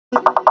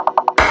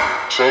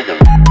Shaking.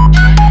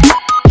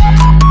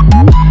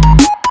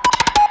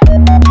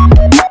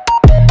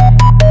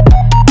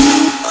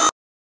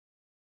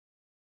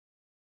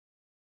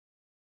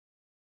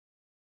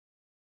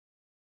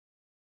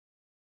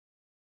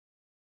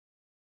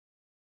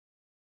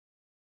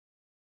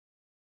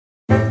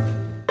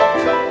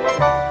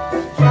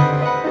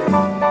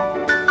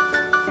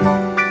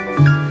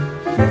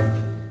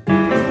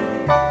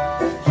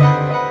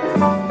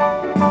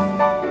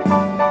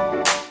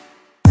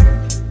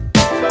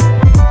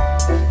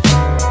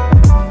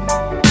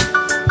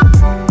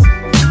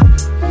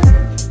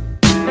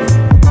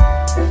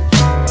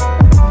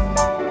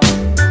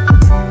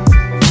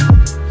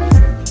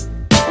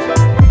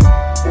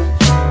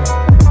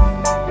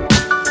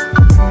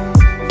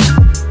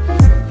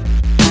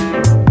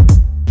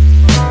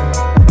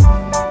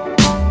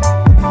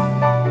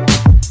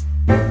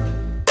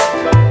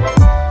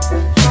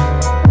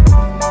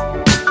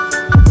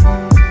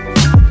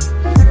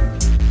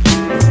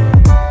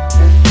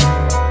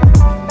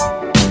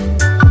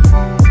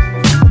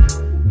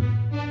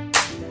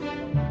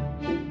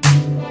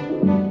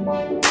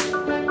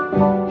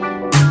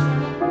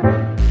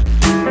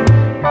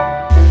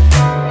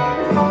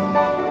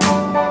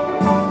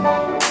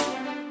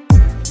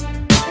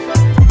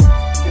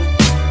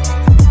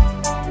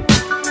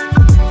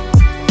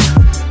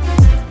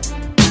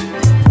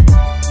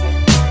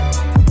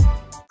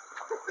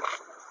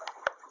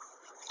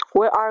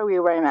 Where are we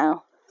right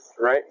now?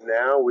 Right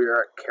now we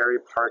are at Cary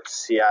Park,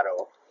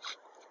 Seattle.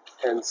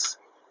 Hence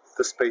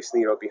the Space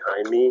Needle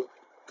behind me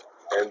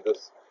and the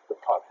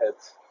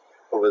potheads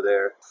over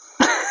there.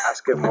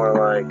 Ask it more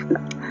like,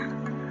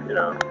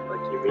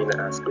 like you mean to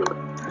ask me.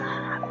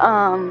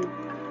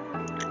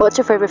 What's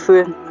your favorite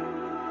food?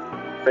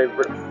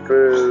 Favorite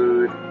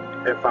food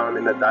if I'm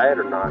in a diet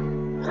or not?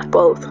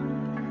 Both.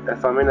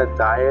 If I'm in a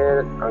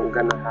diet, I'm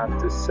gonna have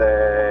to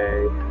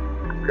say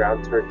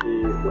ground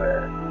turkey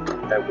with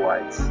egg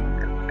whites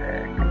and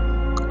egg.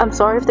 I'm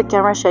sorry if the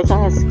camera's shaking,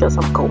 it's because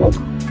I'm cold.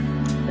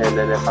 And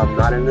then if I'm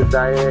not in the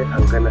diet,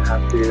 I'm gonna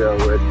have to go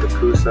with the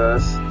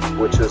pusas,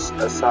 which is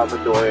a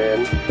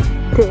Salvadorian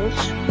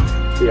Dish.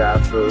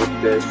 food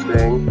dish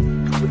thing,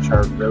 which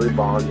are really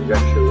bomb. You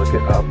guys should look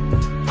it up.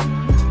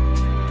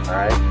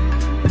 Alright?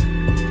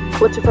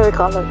 What's your favorite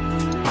color?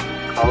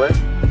 Color?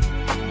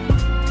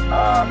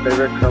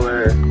 Favorite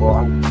color, well,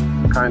 I'm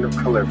kind of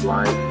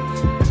colorblind,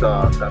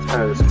 so that's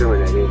kind of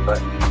discriminating, but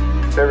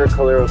favorite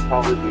color would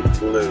probably be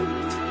blue.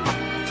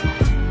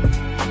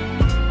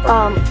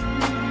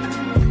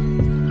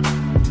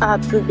 I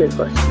have two good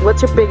questions.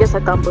 What's your biggest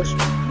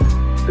accomplishment?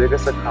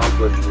 Biggest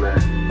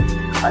accomplishment?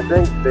 I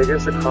think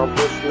biggest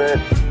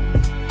accomplishment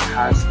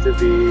has to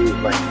be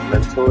like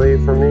mentally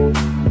for me.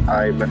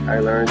 I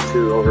learned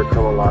to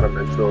overcome a lot of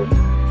mental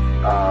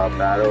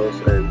battles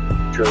and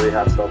truly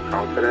have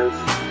self-confidence.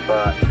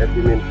 But if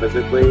you mean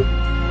physically,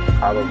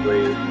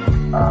 probably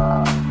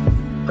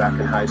back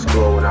in high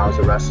school when I was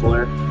a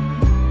wrestler,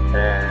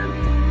 and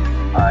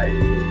I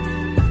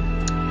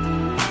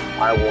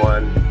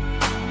won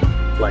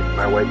like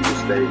my way to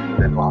state and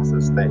then lost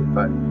the state,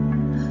 but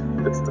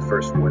it's the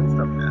first wins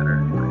that matter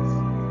anyways.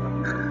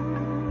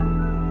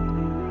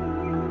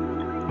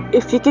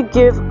 If you could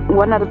give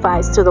one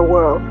advice to the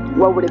world,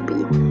 what would it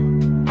be?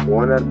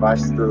 One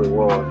advice to the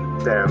world?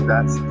 Damn,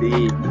 that's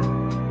deep.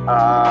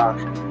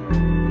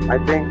 I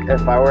think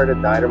if I were to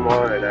die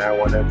tomorrow and I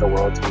wanted the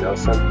world to know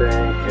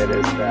something, it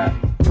is that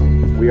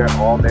we are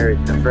all very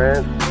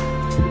different,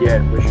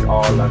 yet we should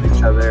all love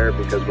each other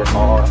because we're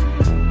all,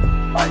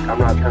 like, I'm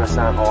not trying to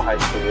sound all High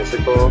School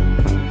Musical,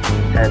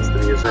 hence the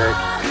music,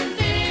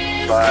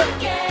 but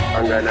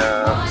I'm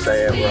gonna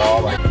say it, we're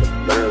all like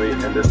literally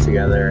in this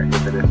together,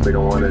 even if we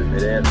don't want to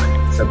admit it.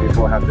 Like, some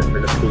people have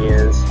different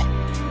opinions,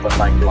 but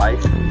like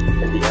life,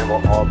 in the end,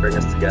 will all bring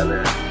us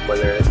together,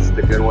 whether it's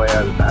the good way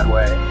or the bad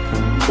way.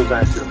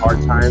 Sometimes through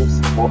hard times,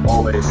 we'll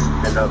always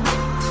end up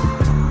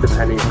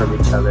depending from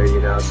each other,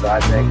 so I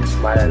think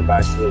my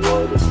advice to the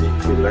world is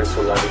to learn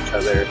to love each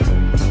other,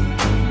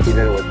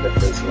 even with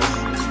differences.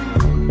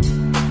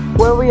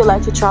 Where would you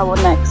like to travel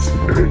next?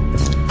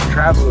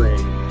 Traveling.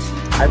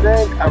 I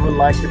think I would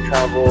like to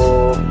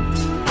travel.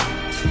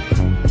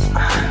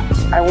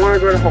 I want to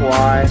go to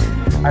Hawaii.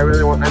 I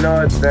really want. I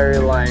know it's very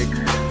like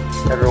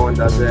everyone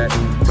does it,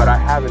 but I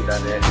haven't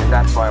done it, and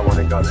that's why I want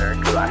to go there,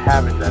 because I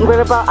haven't done it. What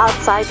about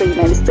outside the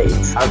United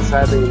States?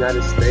 Outside the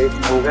United States,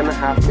 I'm gonna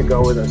have to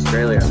go with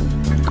Australia.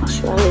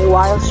 Australia?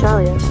 Why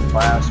Australia?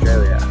 Why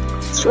Australia?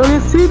 Australia,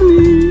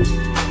 Sydney.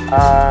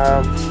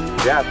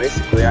 Yeah,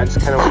 basically, I just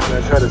kind of want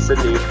to try to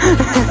Sydney.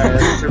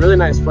 It's a really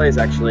nice place,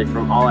 actually,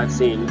 from all I've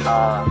seen,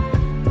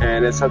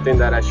 and it's something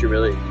that I kind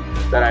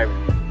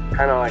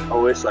of like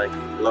always like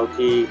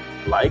low-key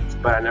liked,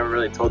 but I never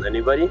really told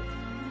anybody.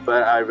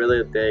 But I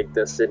really dig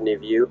the Sydney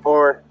view,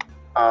 or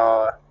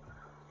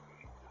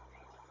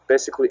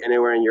basically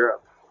anywhere in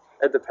Europe.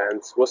 It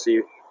depends. We'll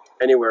see.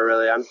 Anywhere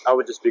really. I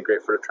would just be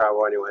great for the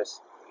travel,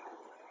 anyways.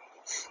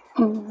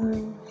 All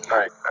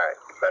right,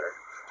 better.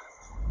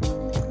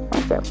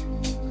 Okay.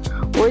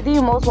 Where do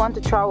you most want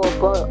to travel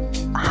but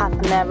have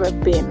never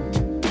been?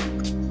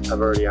 I've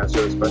already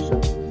answered this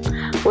question.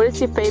 What is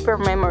your favorite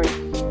memory?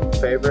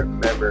 Favorite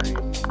memory?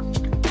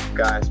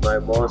 Guys, my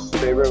most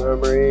favorite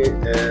memory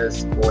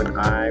is when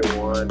I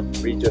won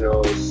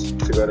regionals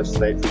to go to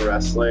state for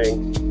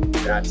wrestling,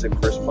 and I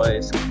took first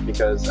place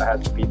because I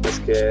had to beat this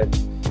kid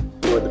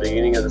who at the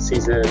beginning of the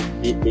season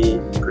beat me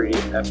pretty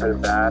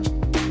effing bad,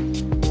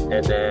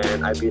 and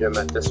then I beat him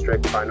at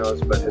district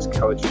finals, but his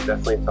coach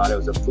definitely thought it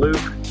was a fluke,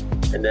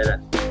 and then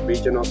at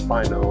regionals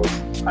finals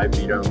I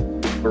beat him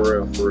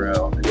for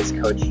real, and his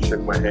coach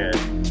shook my hand,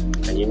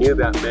 and you knew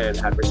that man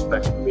had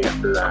respect for me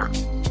after that.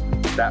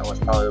 That was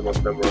probably the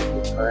most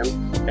memorable time,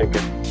 and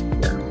good,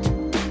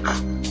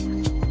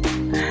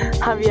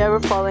 yeah. Have you ever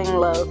fallen in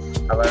love?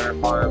 Have I ever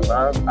fallen in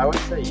love? I would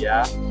say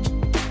yeah.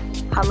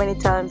 How many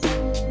times?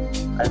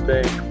 I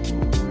think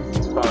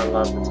it's fallen in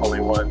love, it's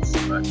only once,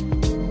 but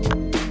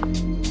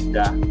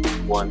yeah,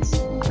 once,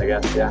 I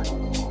guess, yeah.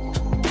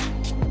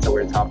 It's a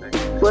weird topic.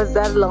 Was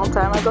that a long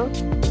time ago?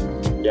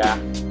 Yeah,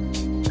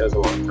 it was a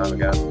long time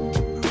ago.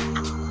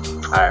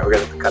 Alright, we're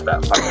gonna cut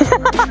that part.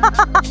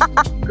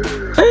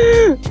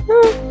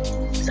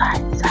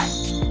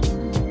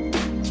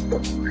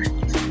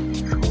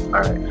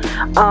 Sorry.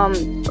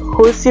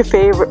 Who's your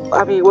favorite?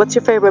 What's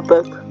your favorite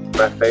book?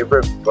 My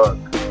favorite book.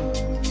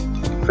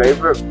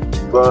 Favorite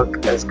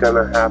book is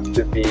gonna have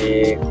to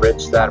be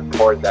Rich Dad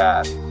Poor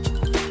Dad.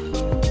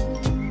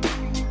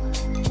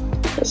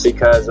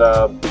 Because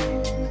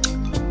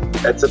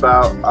it's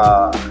about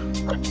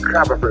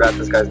crap, I forgot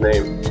this guy's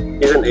name.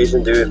 He's an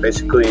Asian dude.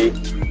 Basically,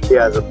 he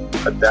has a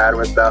dad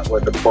with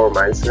a poor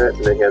mindset,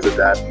 and then he has a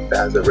dad that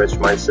has a rich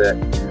mindset.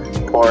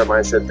 Poor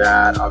mindset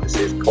dad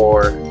obviously is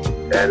poor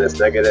and is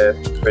negative.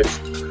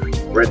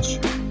 Rich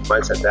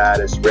mindset dad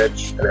is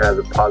rich and has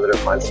a positive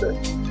mindset.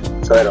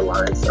 So it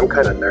aligns. I'm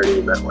kind of nerdy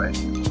in that way.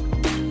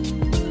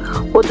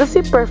 What does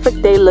your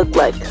perfect day look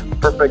like?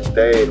 Perfect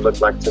day look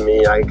like to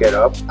me, I get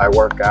up, I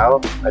work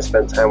out, I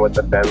spend time with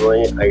the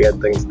family, I get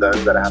things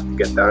done that I have to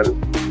get done.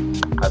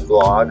 I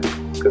vlog,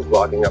 because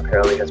vlogging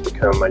apparently has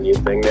become my new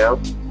thing now.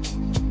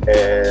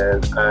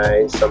 And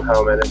I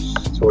somehow manage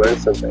to learn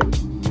something.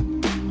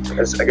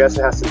 I guess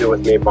it has to do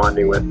with me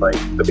bonding with like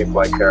the people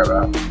I care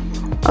about.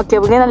 Okay,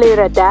 we're gonna leave it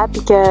at that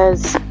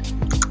because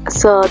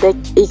so that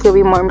it could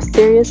be more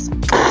mysterious.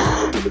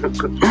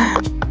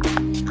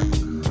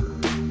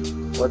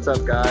 What's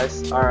up,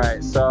 guys?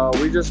 Alright, so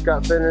we just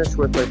got finished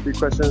with like 3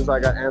 questions I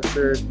got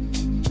answered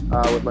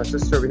with my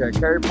sister over here at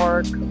Cary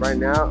Park. Right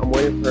now, I'm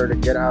waiting for her to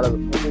get out of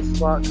the parking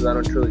spot because I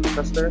don't truly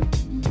trust her.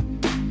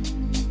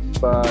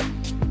 But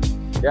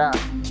yeah,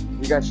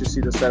 you guys should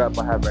see the setup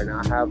I have right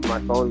now. I have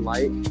my phone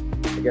light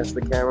against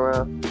the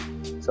camera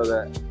so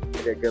that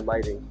I get good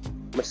lighting.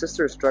 My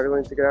sister is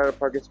struggling to get out of the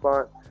parking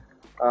spot.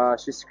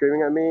 She's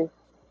screaming at me.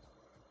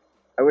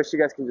 I wish you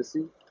guys can just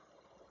see.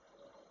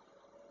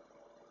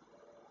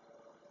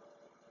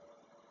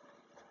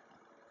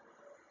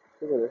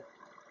 Look at her.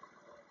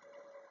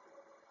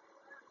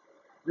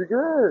 You're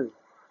good.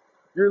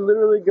 You're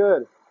literally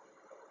good.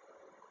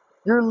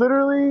 You're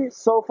literally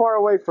so far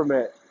away from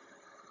it.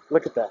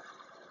 Look at that.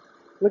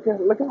 Look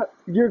at,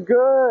 you're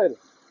good.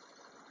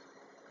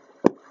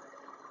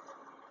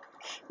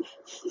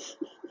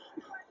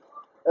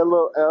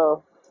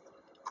 LOL.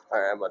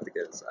 Alright, I'm about to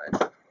get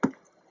inside.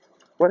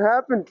 What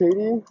happened,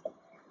 Katie?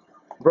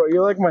 Bro,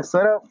 you like my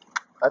setup?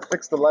 I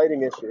fixed the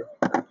lighting issue.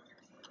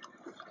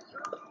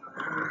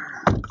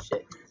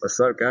 Shit. What's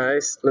up,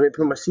 guys? Let me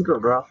put my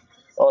seatbelt, bro.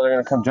 Oh, they're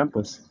gonna come jump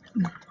us.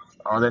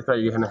 Oh, they thought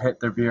you were gonna hit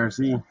their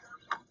BRC.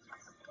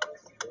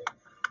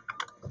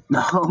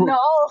 No. No.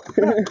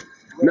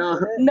 No.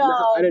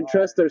 I didn't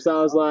trust her, so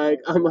I was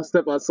like, I'm gonna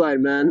step outside,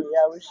 man.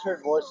 Yeah, we just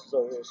heard voices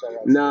over here, so I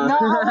got Nah. No, I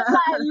was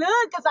like,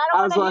 look, because I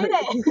don't want to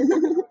hit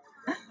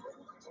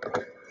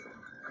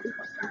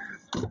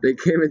it. They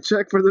came and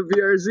checked for the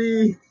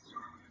BRZ.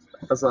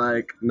 I was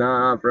like,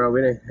 nah, bro,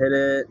 we didn't hit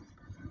it.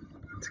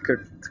 It's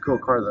a cool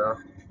car, though.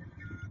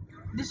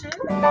 Did you?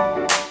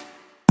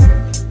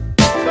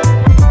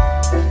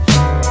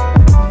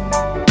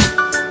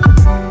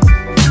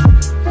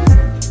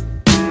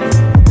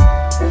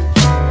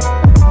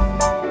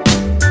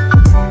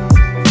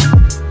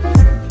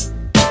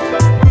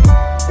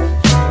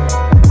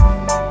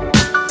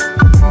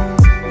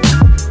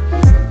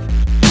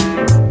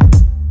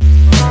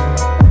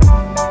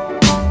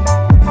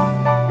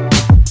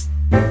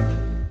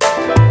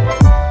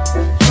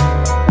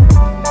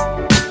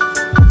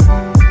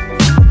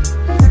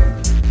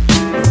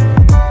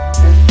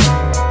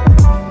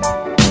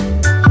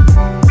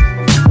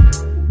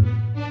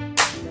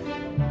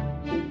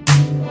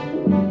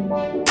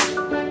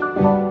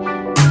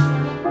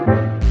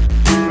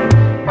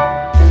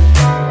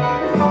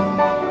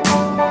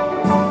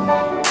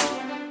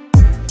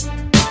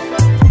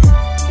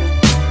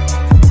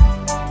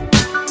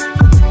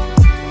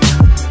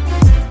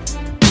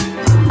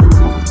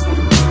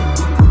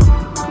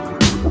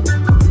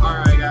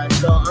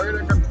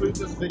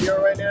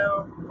 Video right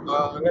now.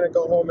 I'm gonna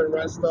go home and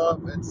rest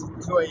up. It's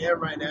 2 a.m.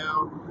 right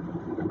now.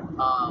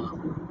 I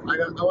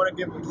want to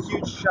give a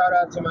huge shout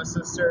out to my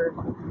sister.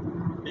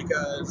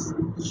 because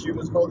she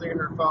was holding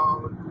her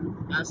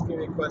phone, asking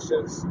me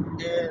questions,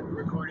 and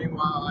recording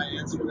while I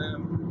answer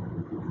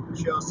them.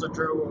 She also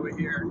drove over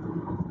here,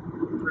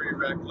 pretty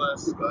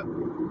reckless, but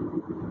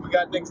we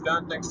got things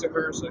done thanks to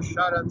her, so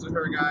shout out to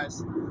her,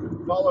 guys.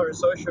 Follow her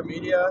social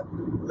media,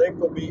 link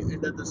will be in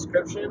the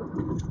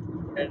description.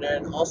 And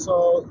then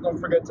also, don't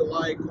forget to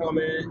like,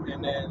 comment,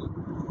 and then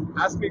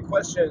ask me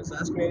questions.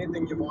 Ask me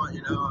anything you want,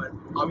 and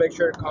I'll make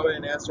sure to comment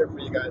and answer for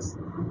you guys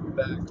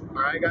back.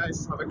 Alright,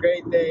 guys, have a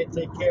great day.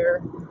 Take care.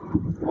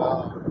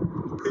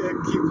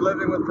 Keep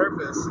living with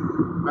purpose.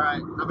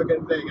 Alright, have a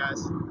good day,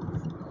 guys.